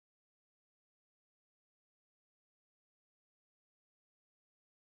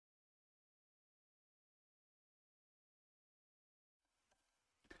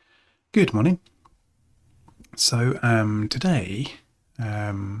Good morning. So today,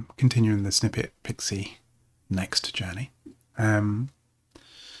 continuing the Snippet Pixie next journey, I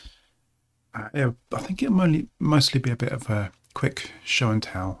think it'll mostly be a bit of a quick show and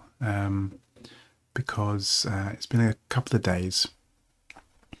tell because it's been a couple of days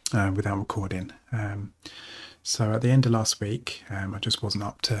without recording. So at the end of last week, I just wasn't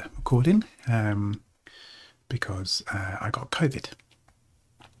up to recording because I got COVID.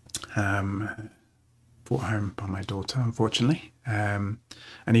 Brought home by my daughter, unfortunately, and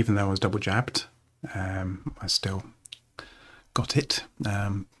even though I was double jabbed, I still got it.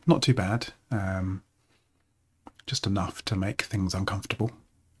 Not too bad, just enough to make things uncomfortable.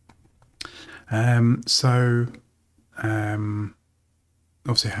 So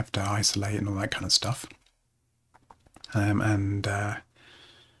obviously I have to isolate and all that kind of stuff, and I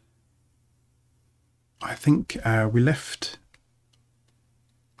think we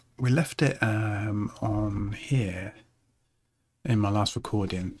left it on here in my last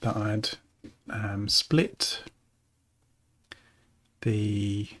recording that I'd split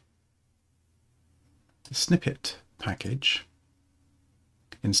the snippet package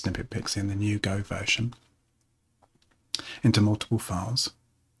in Snippet Pixie in the new Go version into multiple files.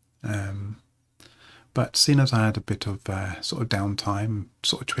 But seeing as I had a bit of sort of downtime,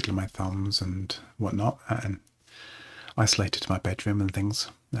 sort of twiddling my thumbs and whatnot, and isolated to my bedroom and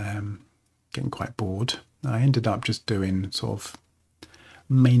things, getting quite bored, I ended up just doing sort of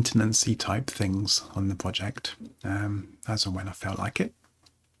maintenance-y type things on the project as and when I felt like it.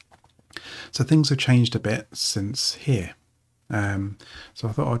 So things have changed a bit since here. So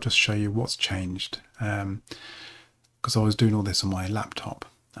I thought I'd just show you what's changed, because I was doing all this on my laptop,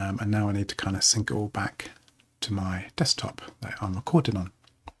 and now I need to kind of sync it all back to my desktop that I'm recording on.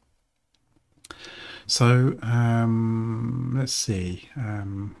 So let's see,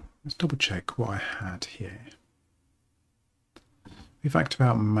 let's double check what I had here. We've activated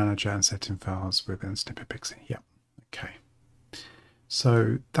out manager and setting files within Snippet Pixie. Yep, okay.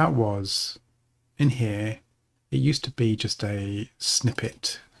 So that was in here. It used to be just a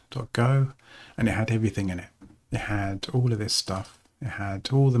snippet.go, and it had everything in it. It had all of this stuff. It had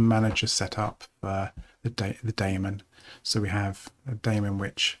all the manager set up for the daemon. So we have a daemon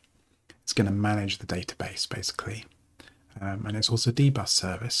which is going to manage the database basically, and it's also a debug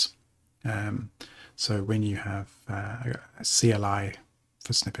service. So when you have a CLI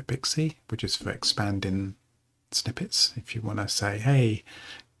for Snippet Pixie, which is for expanding snippets, if you want to say, hey,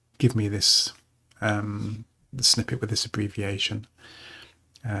 give me this the snippet with this abbreviation,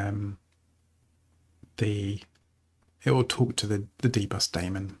 it will talk to the debug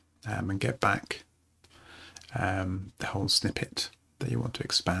daemon and get back the whole snippet that you want to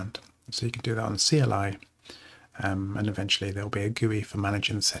expand. So you can do that on the CLI, and eventually there'll be a GUI for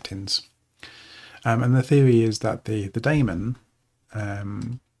managing the settings. And the theory is that the daemon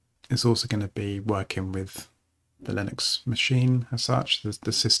is also going to be working with the Linux machine as such,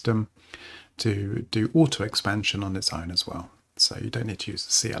 the system, to do auto expansion on its own as well. So you don't need to use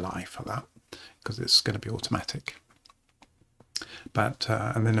the CLI for that because it's going to be automatic. But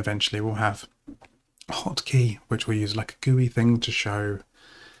and then eventually we'll have a hotkey which we'll use like a GUI thing to show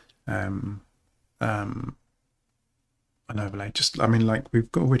an overlay. I mean, like we've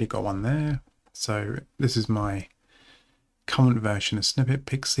already got one there. So this is my current version of Snippet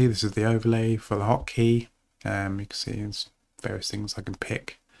Pixie. This is the overlay for the hotkey. You can see there's various things I can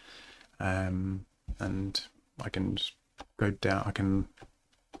pick, and I can just go down. I can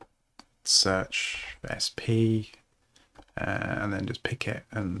search for SP, and then just pick it,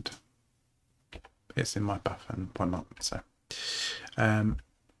 and it's in my buffer and whatnot. So,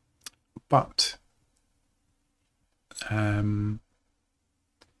 but I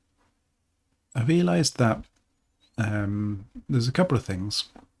realized that there's a couple of things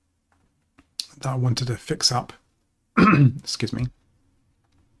that I wanted to fix up. Excuse me.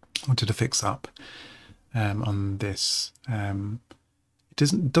 I wanted to fix up on this. It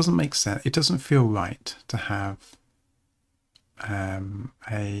doesn't make sense. It doesn't feel right to have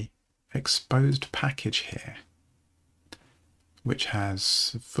a exposed package here, which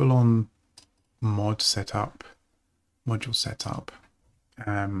has full-on module setup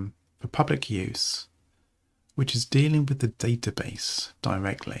for public use, which is dealing with the database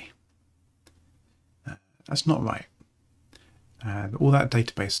directly. That's not right. All that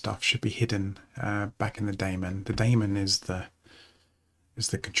database stuff should be hidden back in the daemon. The daemon is the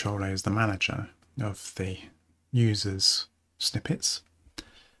controller, is the manager of the user's snippets,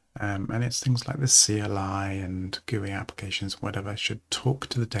 and it's things like the CLI and GUI applications, whatever, should talk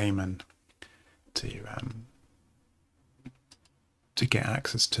to the daemon to to get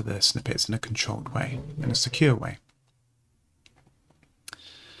access to the snippets in a controlled way, in a secure way.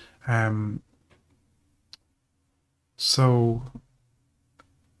 So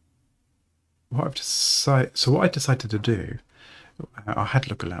what I decided to do, I had a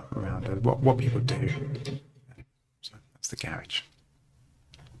look around at what people do. So that's the garage.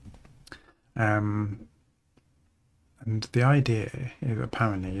 And the idea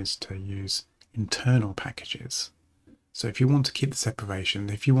apparently is to use internal packages. So if you want to keep the separation,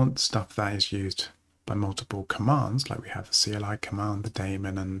 if you want stuff that is used by multiple commands, like we have the CLI command, the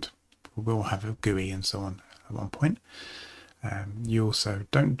daemon, and we'll have a GUI and so on at one point, you also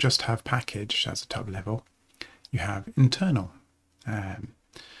don't just have package as a top level, you have internal.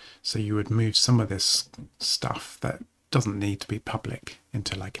 So you would move some of this stuff that doesn't need to be public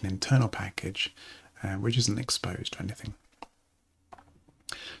into like an internal package, which isn't exposed or anything.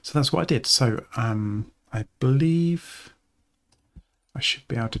 So that's what I did. So I believe I should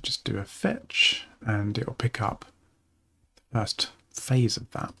be able to just do a fetch and it will pick up the first phase of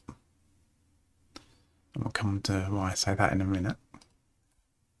that. And we'll come to why I say that in a minute.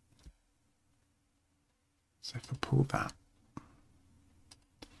 So if I pull that.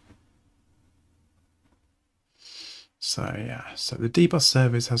 So yeah, so the dbus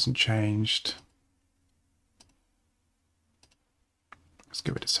service hasn't changed. Let's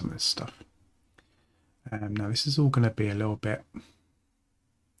get rid of some of this stuff. Now this is all going to be a little bit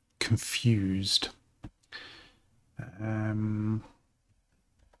confused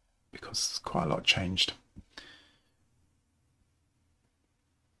because quite a lot changed.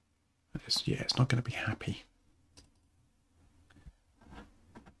 It's not going to be happy.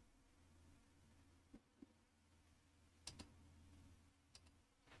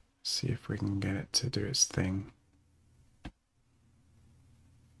 See if we can get it to do its thing.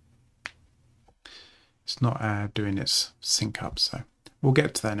 It's not doing its sync up, so we'll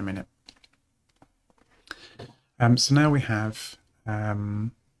get to that in a minute. So now we have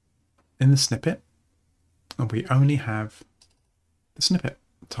in the snippet, and we only have the snippet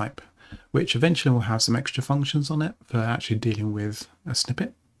type, which eventually will have some extra functions on it for actually dealing with a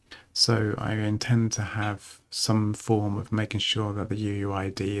snippet. So I intend to have some form of making sure that the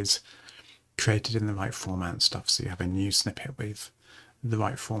UUID is created in the right format and stuff. So you have a new snippet with the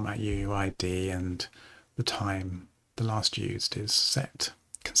right format UUID and the time the last used is set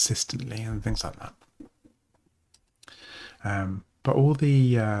consistently and things like that. But all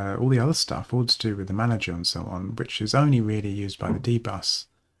the other stuff, all to do with the manager and so on, which is only really used by the dbus,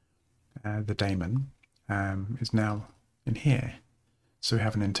 the daemon, is now in here. So we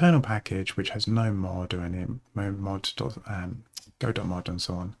have an internal package which has no mod or any mod, go.mod and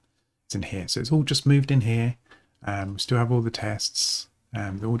so on. It's in here. So it's all just moved in here. We still have all the tests.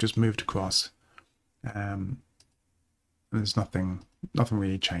 They're all just moved across. There's nothing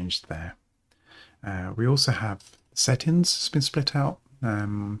really changed there. We also have settings. It's been split out.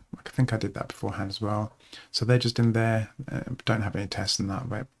 I think I did that beforehand as well. So they're just in there. Don't have any tests in that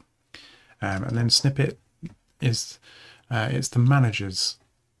way. And then snippet is it's the manager's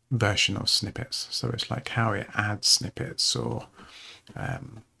version of snippets. So it's like how it adds snippets, or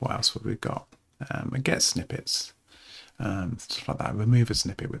what else have we got? It gets snippets, stuff like that. Remove a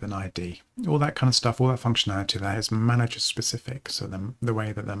snippet with an ID. All that kind of stuff, all that functionality there is manager specific. So the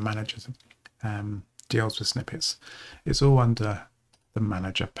way that the manager deals with snippets, it's all under the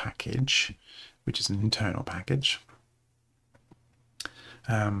manager package, which is an internal package.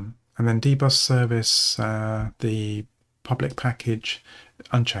 And then dbus service, the public package,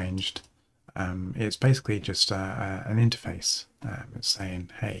 unchanged. It's basically just an interface. It's saying,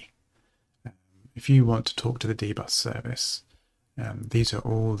 hey, if you want to talk to the dbus service, these are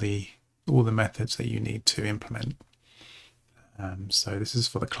all the methods that you need to implement. So this is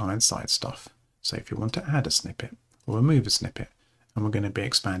for the client side stuff. So if you want to add a snippet or remove a snippet, and we're going to be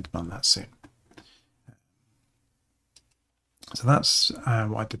expanding on that soon. So that's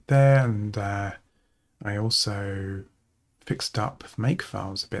what I did there, and I also fixed up make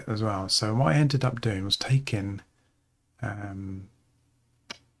files a bit as well. So what I ended up doing was taking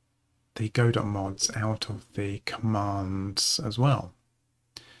the go.mods out of the commands as well,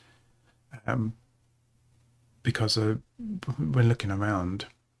 because when looking around,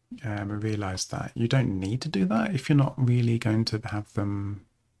 I realized that you don't need to do that if you're not really going to have them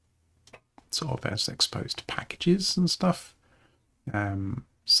sort of as exposed packages and stuff.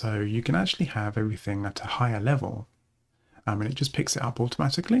 So you can actually have everything at a higher level, and it just picks it up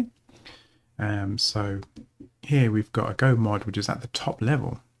automatically. So here we've got a Go mod which is at the top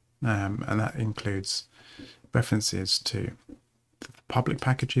level, and that includes references to the public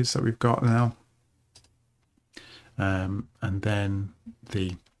packages that we've got now, and then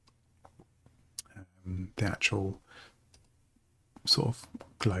the actual sort of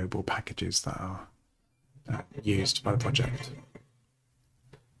global packages that are used by the project.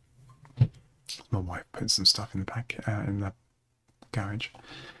 My wife put some stuff in the in the garage.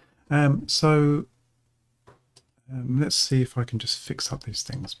 So let's see if I can just fix up these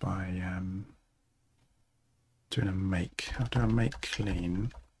things by doing a make. I'll do a make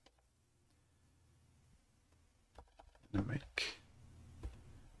clean. And a make. I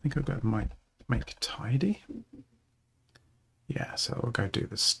think I've got a make tidy. Yeah, so we'll go do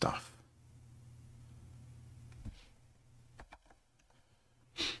the stuff.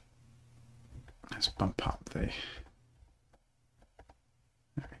 Let's bump up the.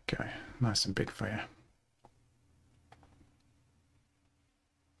 There we go, nice and big for you.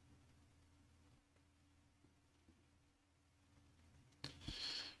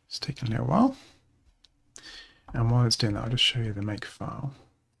 It's taking a little while. And while it's doing that, I'll just show you the make file.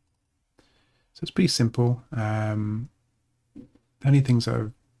 So it's pretty simple. The only things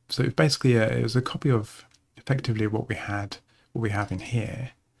are, so basically it was a copy of effectively what we have in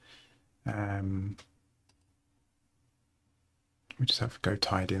here. We just have Go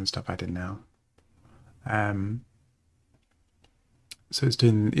tidy and stuff added now. So it's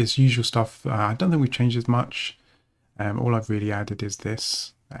doing its usual stuff. I don't think we've changed as much. All I've really added is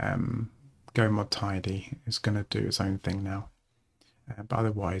this. Go mod tidy is going to do its own thing now. But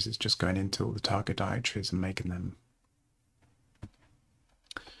otherwise it's just going into all the target directories and making them.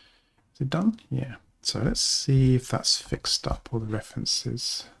 Is it done? Yeah. So let's see if that's fixed up all the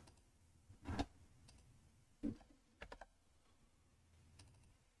references.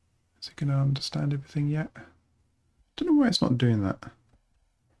 Is it going to understand everything yet? Don't know why it's not doing that.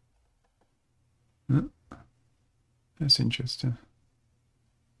 That's interesting.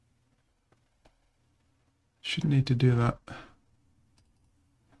 Shouldn't need to do that.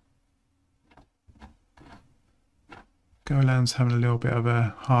 Goland's having a little bit of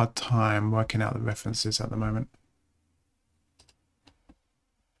a hard time working out the references at the moment.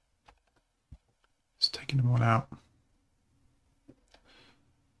 Just taking them all out.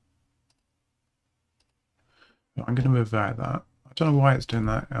 I'm going to revert that. I don't know why it's doing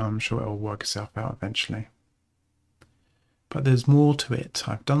that. I'm sure it'll work itself out eventually. But there's more to it.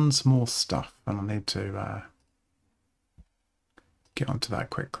 I've done some more stuff and I need to get onto that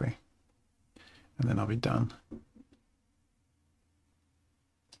quickly. And then I'll be done.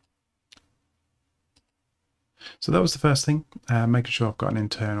 So that was the first thing, making sure I've got an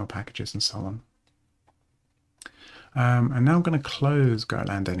internal packages and so on. And now I'm going to close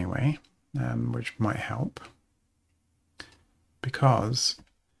Goland anyway, which might help. Because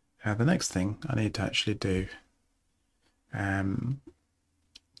the next thing I need to actually do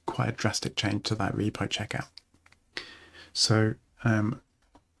quite a drastic change to that repo checkout. So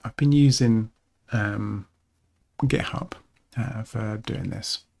I've been using GitHub for doing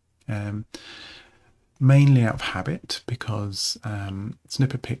this, mainly out of habit because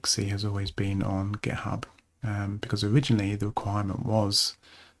Snippet Pixie has always been on GitHub, because originally the requirement was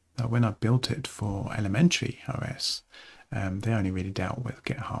that when I built it for elementary OS, they only really dealt with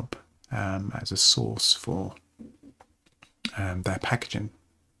GitHub as a source for their packaging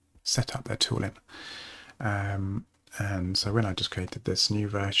setup, their tooling. And so when I just created this new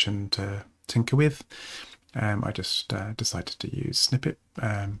version to tinker with, I just decided to use Snippet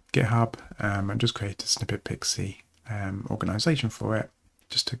GitHub and just create a Snippet Pixie organization for it,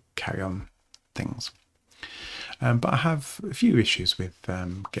 just to carry on things. But I have a few issues with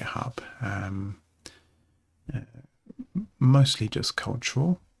GitHub, mostly just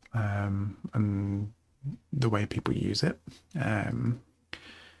cultural and the way people use it. And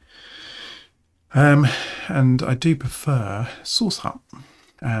I do prefer SourceHut.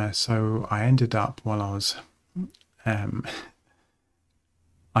 So I ended up, while I was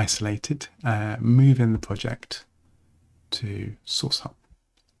isolated, moving the project to SourceHut.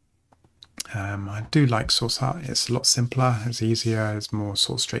 I do like SourceHut. It's a lot simpler, it's easier, it's more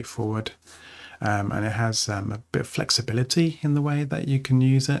sort of straightforward. And it has a bit of flexibility in the way that you can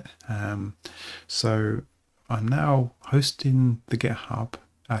use it. So I'm now hosting the GitHub,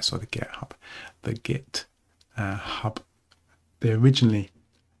 the Git hub. The originally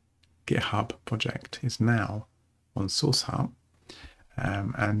GitHub project is now on SourceHut,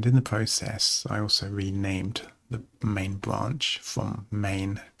 and in the process I also renamed the main branch from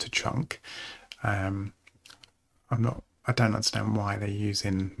main to chunk. I don't understand why they're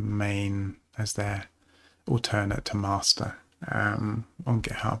using main as their alternate to master on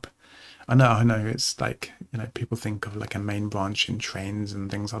GitHub. I know it's like, people think of like a main branch in trains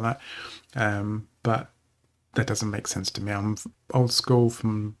and things like that, but that doesn't make sense to me. I'm old school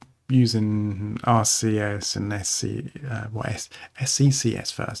from using RCS and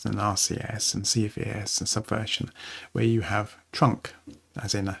SCCS first, and RCS and CVS and Subversion, where you have trunk,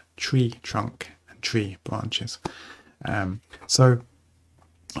 as in a tree trunk and tree branches. So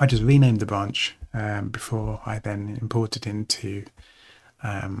I just renamed the branch before I then imported into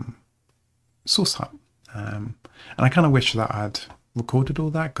SourceHut. And I kind of wish that I'd recorded all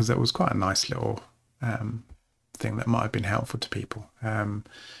that, because that was quite a nice little thing that might have been helpful to people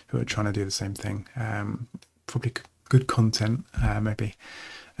who are trying to do the same thing. Probably good content, maybe.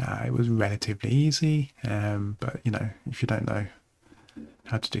 It was relatively easy, but you know, if you don't know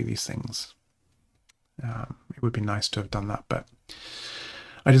how to do these things, it would be nice to have done that. But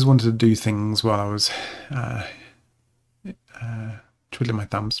I just wanted to do things while I was twiddling my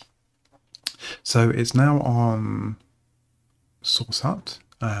thumbs. So it's now on SourceHut.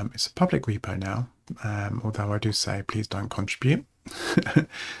 It's a public repo now, although I do say please don't contribute,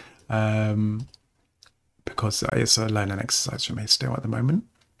 because it's a learning exercise for me still at the moment.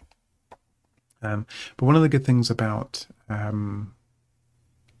 But one of the good things about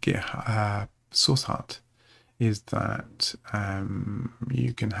SourceHut is that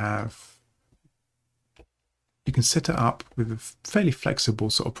you can set it up with a fairly flexible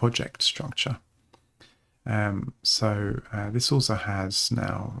sort of project structure. This also has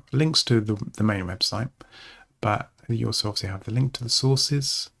now links to the main website, but you also obviously have the link to the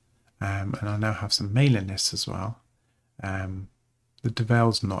sources, and I now have some mailing lists as well. The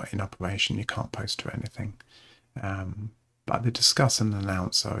Devel's not in operation, you can't post to anything, but the discuss and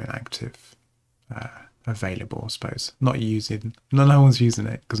announce are inactive, available, I suppose. No one's using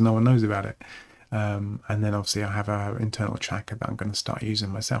it because no one knows about it. And then obviously I have an internal tracker that I'm going to start using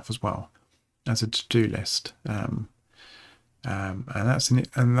myself as well as a to-do list. And that's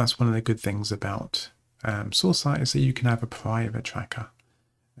one of the good things about SourceHut, is that you can have a private tracker,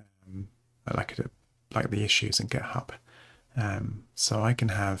 like the issues in GitHub. So I can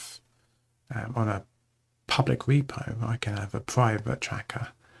have on a public repo, I can have a private tracker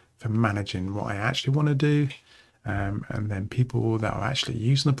for managing what I actually want to do. And then people that are actually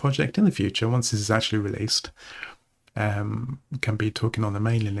using the project in the future, once this is actually released, can be talking on the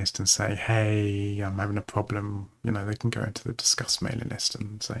mailing list and say, hey, I'm having a problem. You know, they can go into the discuss mailing list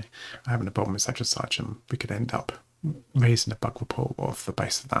and say, I'm having a problem with such and such, and we could end up raising a bug report off the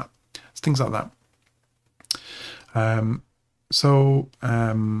base of that. It's things like that. So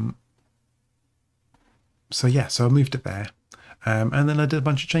I moved it there, and then I did a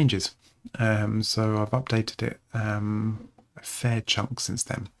bunch of changes. So I've updated it a fair chunk since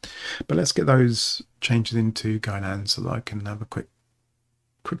then. But let's get those changes into Go and so that I can have a quick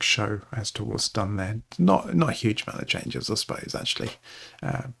show as to what's done there. Not a huge amount of changes, I suppose, actually.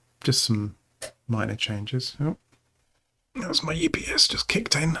 Just some minor changes. Oh, that was my UPS just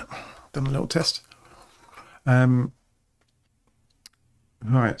kicked in. Done a little test. Right,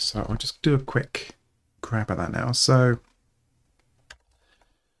 so I'll just do a quick grab at that now. So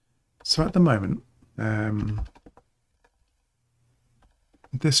at the moment,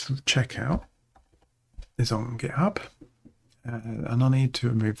 this checkout is on GitHub, and I need to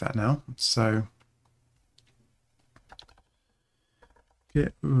remove that now. So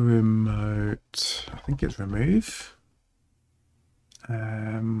git remote, I think it's remove.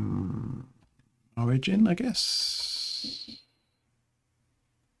 Origin, I guess.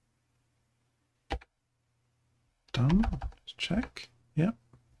 Done. Let's check. Yep.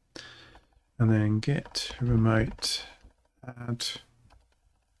 And then git remote add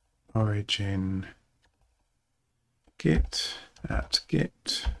origin git at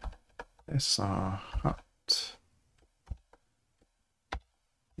git SourceHut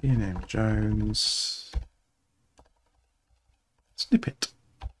ename Jones Snippet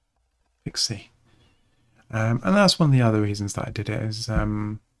Pixie. And that's one of the other reasons that I did it, is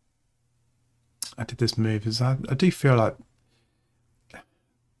I did this move, is I do feel like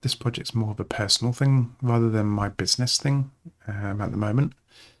this project's more of a personal thing rather than my business thing at the moment.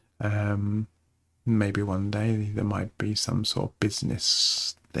 Maybe one day there might be some sort of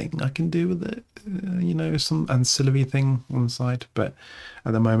business thing I can do with it, you know, some ancillary thing on the side. But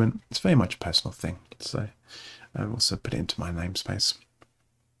at the moment, it's very much a personal thing. So I've also put it into my namespace.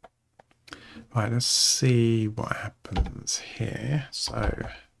 Right, let's see what happens here. So,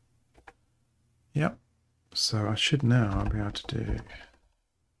 yep. So I should now be able to do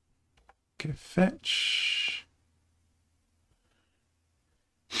git fetch.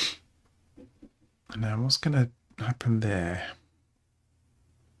 Now what's going to happen there?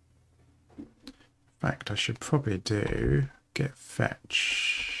 In fact, I should probably do git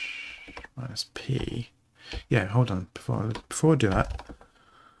fetch -p, yeah, hold on. Before I do that,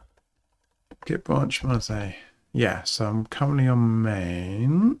 git branch, what did I say? Yeah, so I'm currently on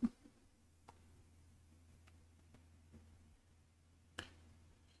main.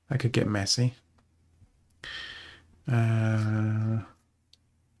 That could get messy.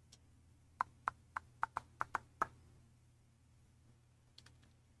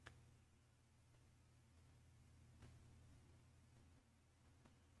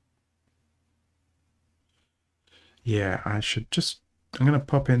 Yeah, I should just, I'm going to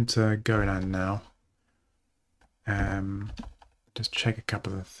pop into Go and now. Just check a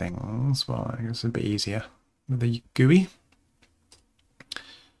couple of things. Well, I guess it's a bit easier with the GUI.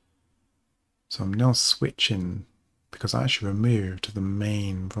 So I'm now switching because I actually removed the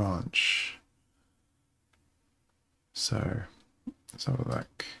main branch. So let's have a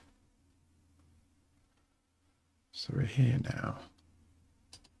look. So we're here now.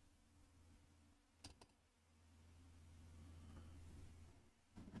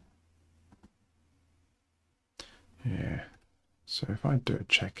 Yeah. So if I do a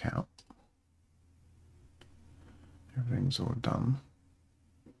checkout, everything's all done.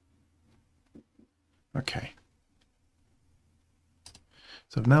 Okay.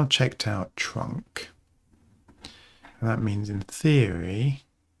 So I've now checked out trunk. And that means in theory,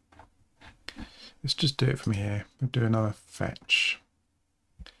 let's just do it from here. We'll do another fetch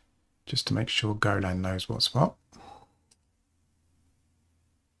just to make sure Golang knows what's what.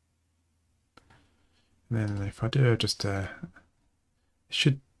 And then if I do just a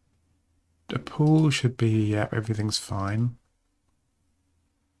pool should be, yeah, everything's fine.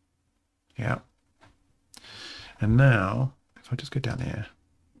 Yeah. And now, if I just go down here,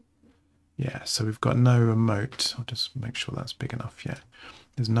 yeah, so we've got no remote. I'll just make sure that's big enough. Yeah,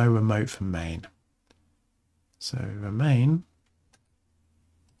 there's no remote for main. So the main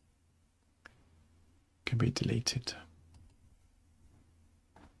can be deleted.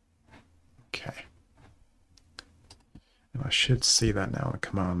 Okay. And I should see that now on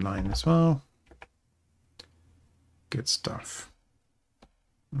command line as well. Good stuff.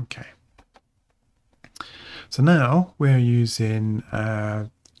 Okay. So now we're using the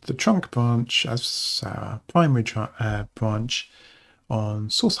trunk branch as our primary branch on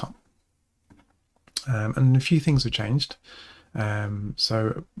SourceHut. And a few things have changed.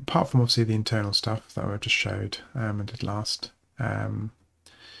 So apart from obviously the internal stuff that I just showed and did last,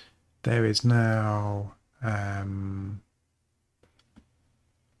 there is now,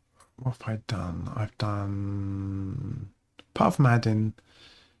 what have I done? I've done, apart from adding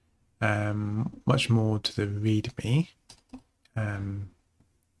much more to the README,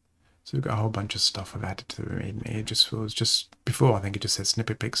 so we've got a whole bunch of stuff I've added to the README. It just was just before, I think it just said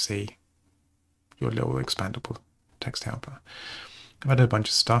Snippet Pixie, your little expandable text helper. I've added a bunch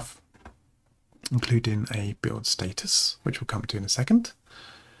of stuff, including a build status, which we'll come to in a second.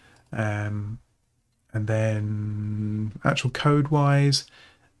 And then actual code-wise,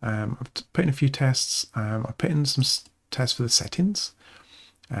 I've put in a few tests. I've put in some tests for the settings.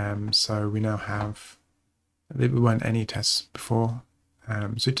 So we now have, there weren't any tests before.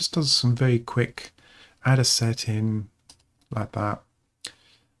 So it just does some very quick, add a setting like that.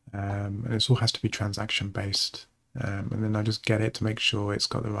 And it all has to be transaction based. And then I just get it to make sure it's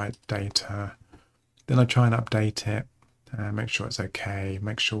got the right data. Then I try and update it, make sure it's okay,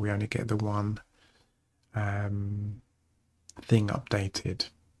 make sure we only get the one thing updated.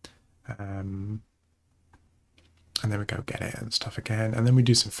 And then we go get it and stuff again. And then we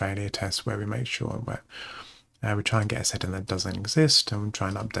do some failure tests where we make sure we try and get a setting that doesn't exist and we try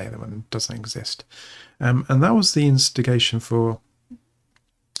and update them when it doesn't exist. And that was the instigation for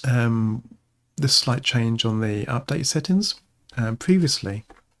the slight change on the update settings. Previously,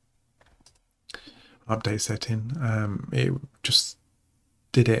 update setting, it just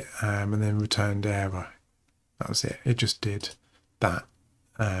did it and then returned error. That was it. It just did that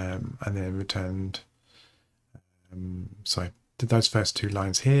and then returned, did those first two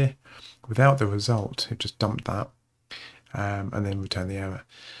lines here without the result. It just dumped that and then returned the error.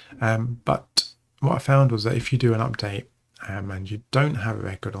 But what I found was that if you do an update and you don't have a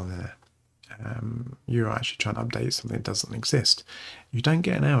record on there, you're actually trying to update something that doesn't exist, you don't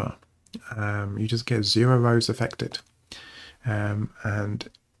get an error. You just get 0 rows affected. And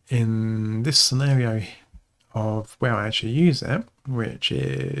in this scenario of where I actually use it, which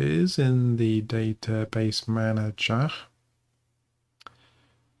is in the database manager,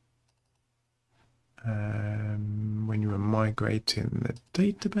 when you were migrating the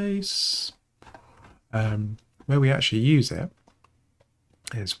database, where we actually use it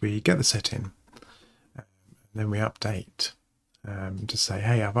is we get the setting, and then we update to say,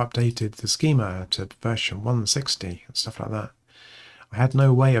 hey, I've updated the schema to version 160 and stuff like that. I had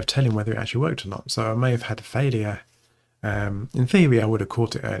no way of telling whether it actually worked or not, so I may have had a failure. In theory, I would have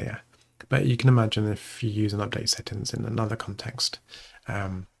caught it earlier, but you can imagine if you use an update settings in another context.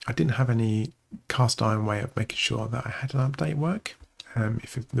 I didn't have any cast iron way of making sure that I had an update work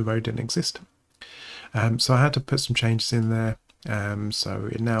if the row didn't exist. So I had to put some changes in there. So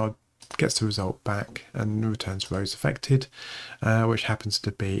it now gets the result back and returns rows affected, which happens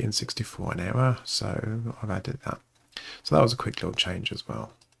to be in 64 an error. So I've added that. So that was a quick little change as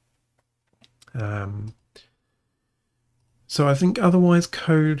well. So I think otherwise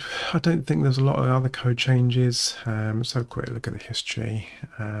code, I don't think there's a lot of other code changes. Let's have a quick look at the history.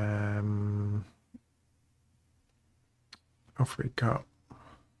 Off we go.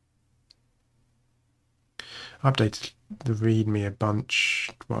 Updated the README a bunch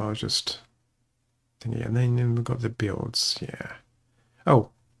while I was just thinking, and then we've got the builds, yeah. Oh,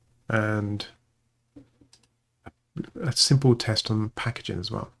 and a simple test on packaging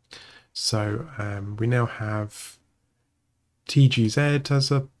as well. So we now have tgz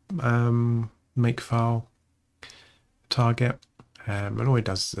as a makefile target, and all it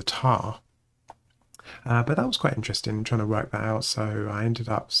does is a tar. But that was quite interesting trying to work that out. So I ended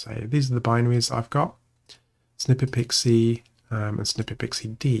up saying these are the binaries I've got: Snippet Pixie and Snippet Pixie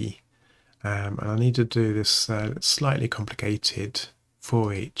D. And I need to do this slightly complicated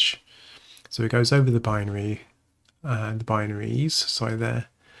for each. So it goes over the binary, the binaries, sorry, there,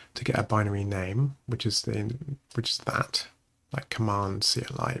 to get a binary name, which is that, like command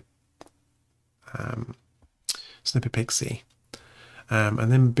CLI Snippet Pixie,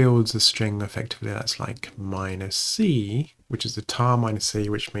 and then builds a string effectively that's like -c, which is the tar -c,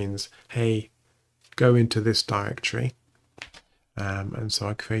 which means, hey, go into this directory. And so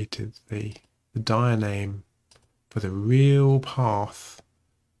I created the dir name for the real path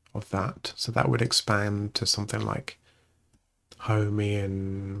of that. So that would expand to something like homey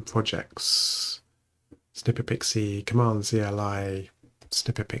and projects, Snippet Pixie, command CLI,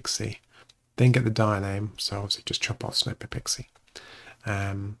 Snippet Pixie. Then get the dir name. So obviously just chop off Snippet Pixie.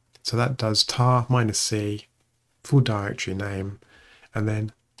 So that does tar -c, full directory name, and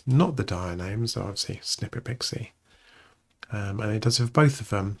then not the dir name, so obviously Snippet Pixie. And it does have both of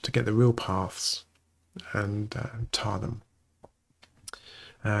them to get the real paths and tar them.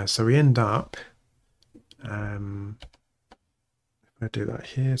 So we end up, if I do that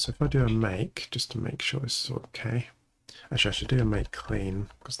here, so if I do a make, just to make sure this is okay. Actually, I should do a make clean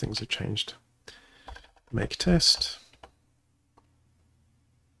because things have changed. Make test.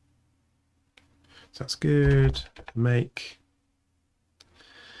 So that's good. Make.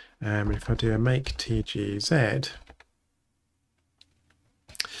 If I do a make tgz,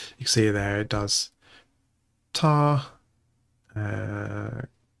 you can see there it does tar,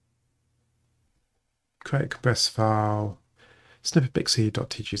 create a compressed file,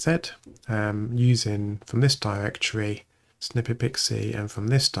 snippetpixie.tgz, using from this directory Snippet Pixie and from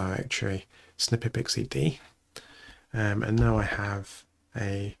this directory Snippet Pixie D. And now I have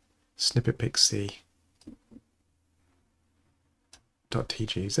a Snippet Pixie.tgz.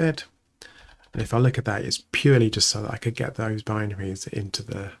 And if I look at that, it's purely just so that I could get those binaries into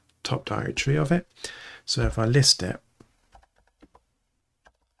the top directory of it. So if I list it,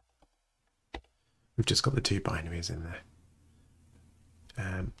 we've just got the two binaries in there.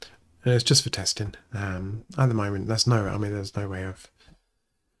 And it's just for testing. At the moment, there's no way of,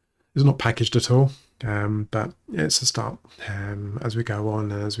 it's not packaged at all, but it's a start. As we go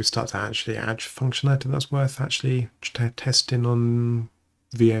on, as we start to actually add functionality that's worth actually testing on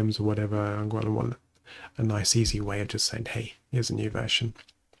VMs or whatever, I'm going to want a nice easy way of just saying, hey, here's a new version.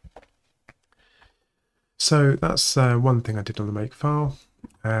 So that's one thing I did on the makefile.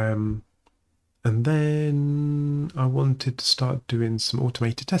 And then I wanted to start doing some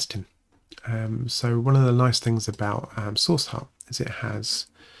automated testing. So one of the nice things about SourceHut is it has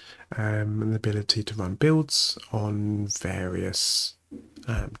an ability to run builds on various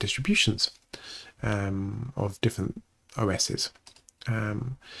distributions of different OSs.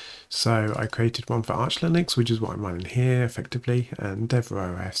 So I created one for Arch Linux, which is what I'm running here effectively, and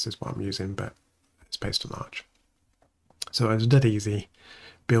DevOS is what I'm using, but it's based on Arch. So it's a dead easy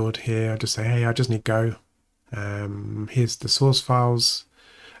build here. I just say, hey, I just need Go. Here's the source files.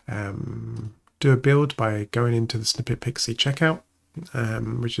 Do a build by going into the Snippet Pixie checkout,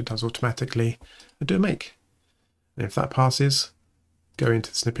 which it does automatically, and do a make. And if that passes, go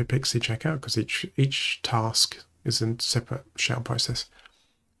into the Snippet Pixie checkout, because each task is a separate shell process.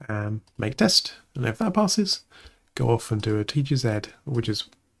 Make test, and if that passes, go off and do a tgz, which is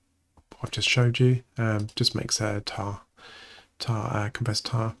what I've just showed you. Just makes a tar tar, compressed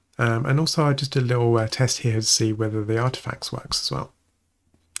tar. And also I just did a little test here to see whether the artifacts works as well.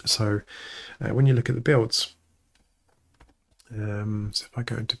 So when you look at the builds, so if I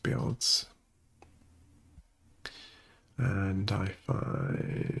go into builds and I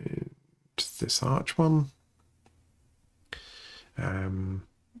find this arch one,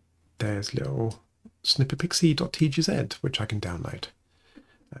 there's little Snippet Pixie.tgz, which I can download.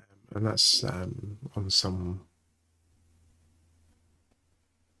 And that's on some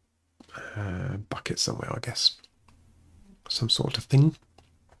bucket somewhere, I guess. Some sort of thing.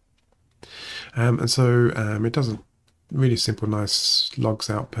 And so it does a really simple, nice logs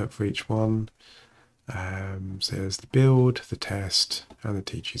output for each one. So there's the build, the test, and the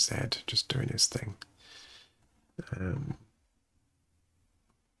TGZ just doing its thing.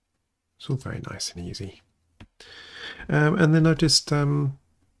 It's all very nice and easy. And then I've just done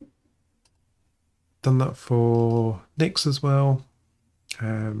that for Nix as well,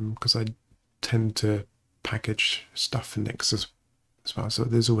 because I tend to package stuff for Nix as well. So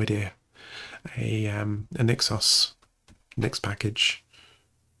there's already a Nixos Nix package,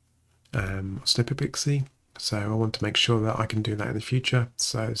 Snippet Pixie. So I want to make sure that I can do that in the future.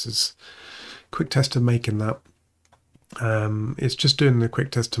 So this is a quick test of making that. It's just doing the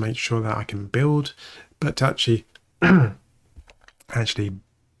quick test to make sure that I can build, but to actually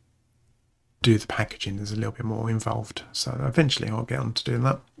do the packaging is a little bit more involved. So eventually I'll get on to doing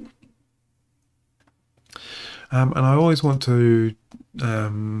that. And I always want to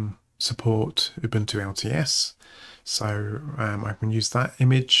support Ubuntu LTS, so I can use that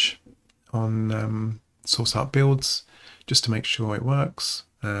image on SourceHut builds just to make sure it works,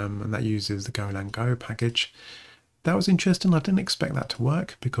 and that uses the Go and Go package. That was interesting. I didn't expect that to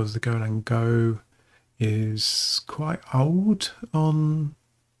work because the Go and Go is quite old on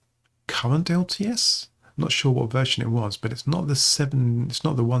current LTS. I'm not sure what version it was, but it's not the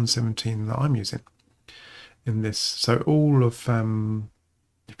 1.17 that I'm using in this. So all of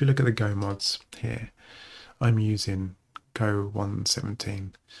if you look at the Go mods here, I'm using Go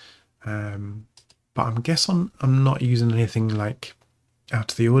 1.17, but I'm not using anything like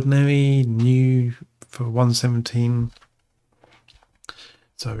out of the ordinary new for 1.17,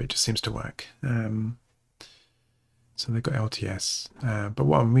 so it just seems to work. So they've got LTS, but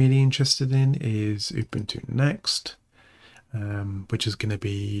what I'm really interested in is Ubuntu Next, which is going to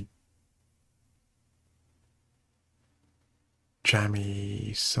be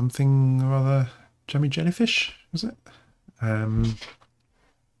Jammy something or other, Jammy Jellyfish, is it? In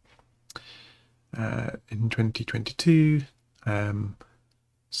 2022.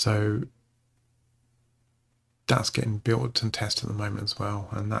 So that's getting built and tested at the moment as well,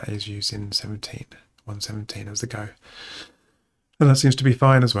 and that is using 1.17 as the Go, and that seems to be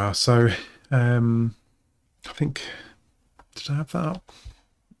fine as well. So I think, did I have that up?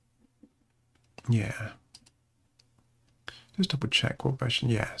 Yeah, just double check what version.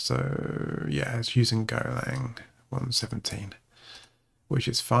 Yeah, so yeah, it's using Golang 1.17, which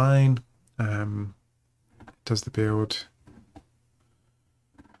is fine. Does the build,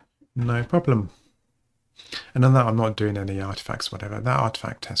 no problem. And on that, I'm not doing any artifacts, whatever. That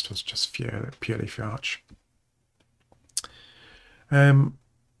artifact test was just purely for Arch.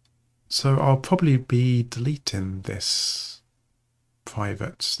 So I'll probably be deleting this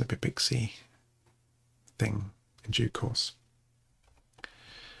private Snippet Pixie thing in due course.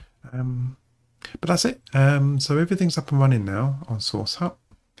 But that's it. So everything's up and running now on SourceHut.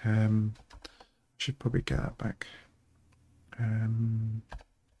 Should probably get that back.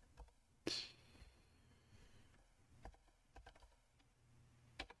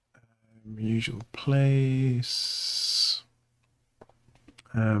 Usual place.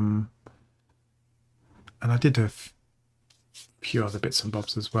 And I did a few other bits and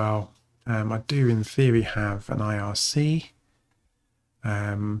bobs as well. I do in theory have an IRC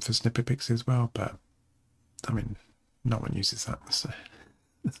for Snippet Pixie as well, but I mean, no one uses that, so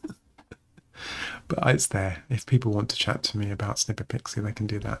but it's there. If people want to chat to me about Snippet Pixie, they can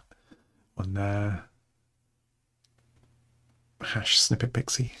do that on hash Snippet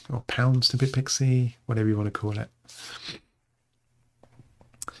Pixie or pound Snippet Pixie, whatever you want to call it.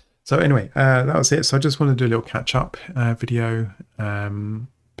 So anyway, that was it. So I just wanted to do a little catch-up video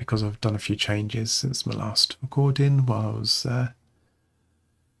because I've done a few changes since my last recording while I was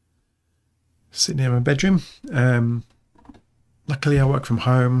sitting in my bedroom. Luckily I work from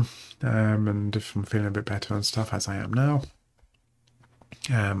home, and if I'm feeling a bit better and stuff, as I am now,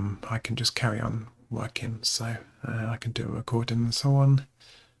 I can just carry on working, so I can do a recording and so on,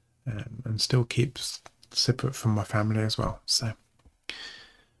 and still keep separate from my family as well. So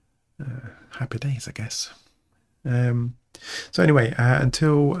happy days, I guess. So anyway,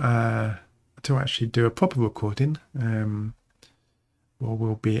 until I actually do a proper recording,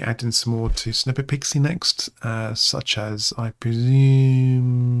 we'll be adding some more to Snippet Pixie next, such as, I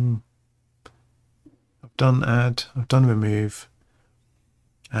presume, I've done add, I've done remove.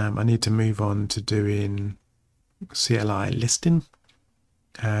 I need to move on to doing CLI listing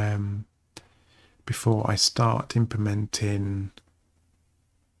before I start implementing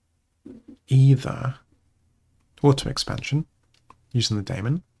either auto expansion using the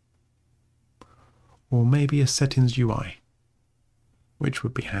daemon, or maybe a settings UI, which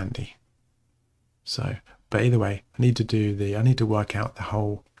would be handy. So, but either way, I need to work out the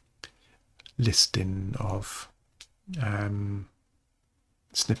whole listing of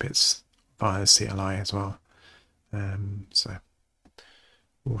snippets via CLI as well. So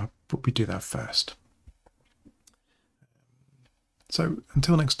we'll probably do that first. So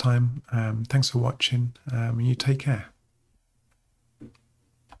until next time, thanks for watching, and you take care.